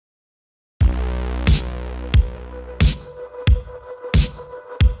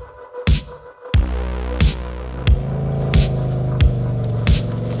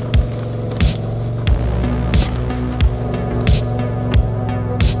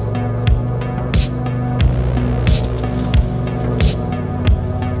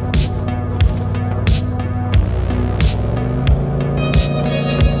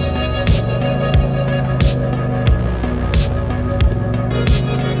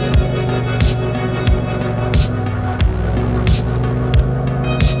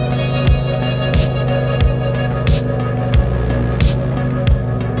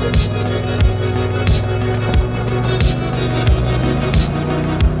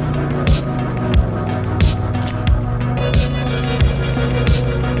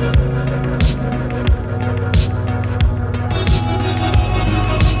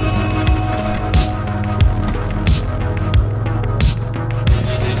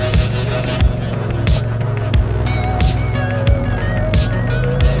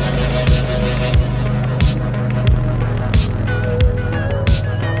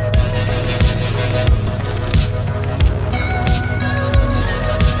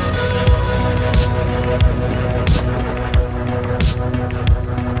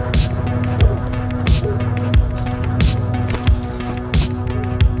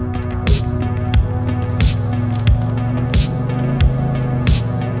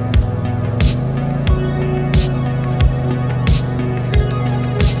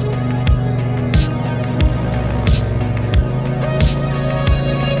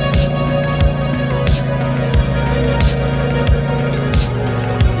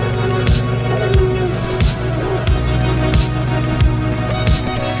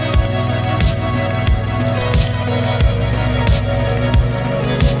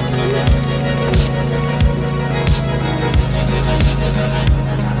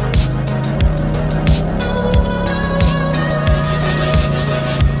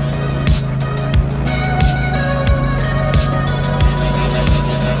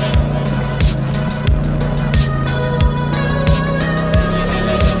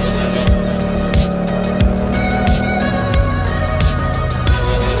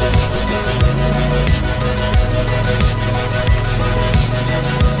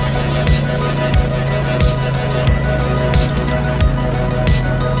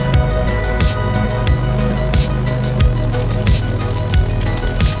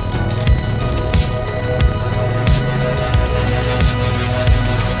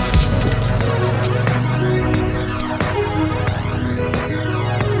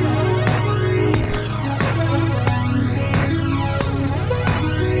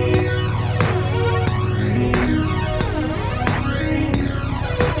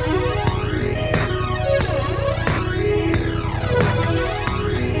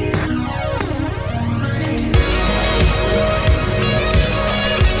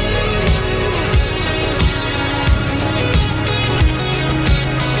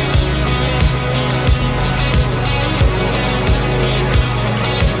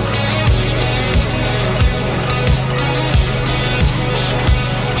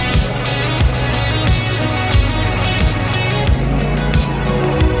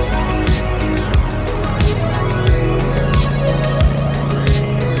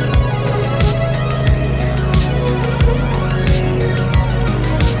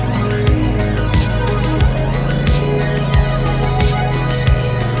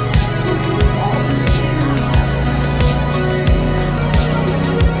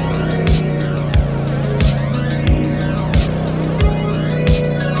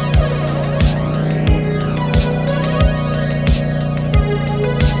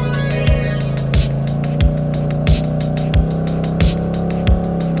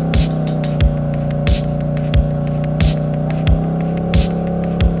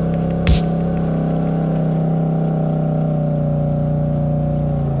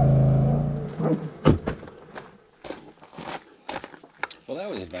Well, that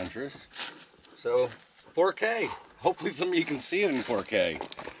was adventurous. So, 4K. Hopefully some of you can see it in 4K.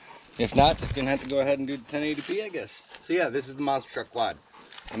 If not, just gonna have to go ahead and do the 1080p, I guess. So yeah, this is the Monster Truck Quad.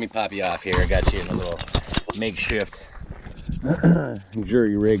 Let me pop you off here. I got you in a little makeshift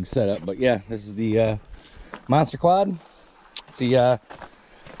jury rig setup. But yeah, this is the Monster Quad. It's the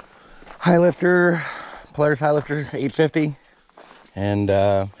HighLifter, Polaris HighLifter 850. And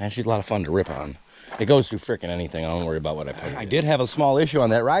actually a lot of fun to rip on. It goes through freaking anything. I don't worry about what I put. I did have a small issue on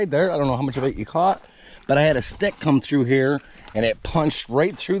that ride there. I don't know how much of it you caught, but I had a stick come through here and it punched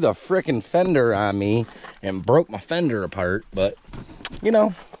right through the freaking fender on me and broke my fender apart. But you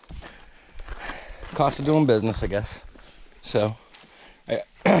know, cost of doing business, I guess. So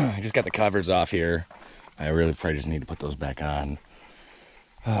I just got the covers off here. I really probably just need to put those back on.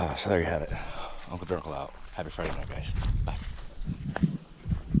 So there you have it. Uncle Drunkle out. Happy Friday night, guys. Bye.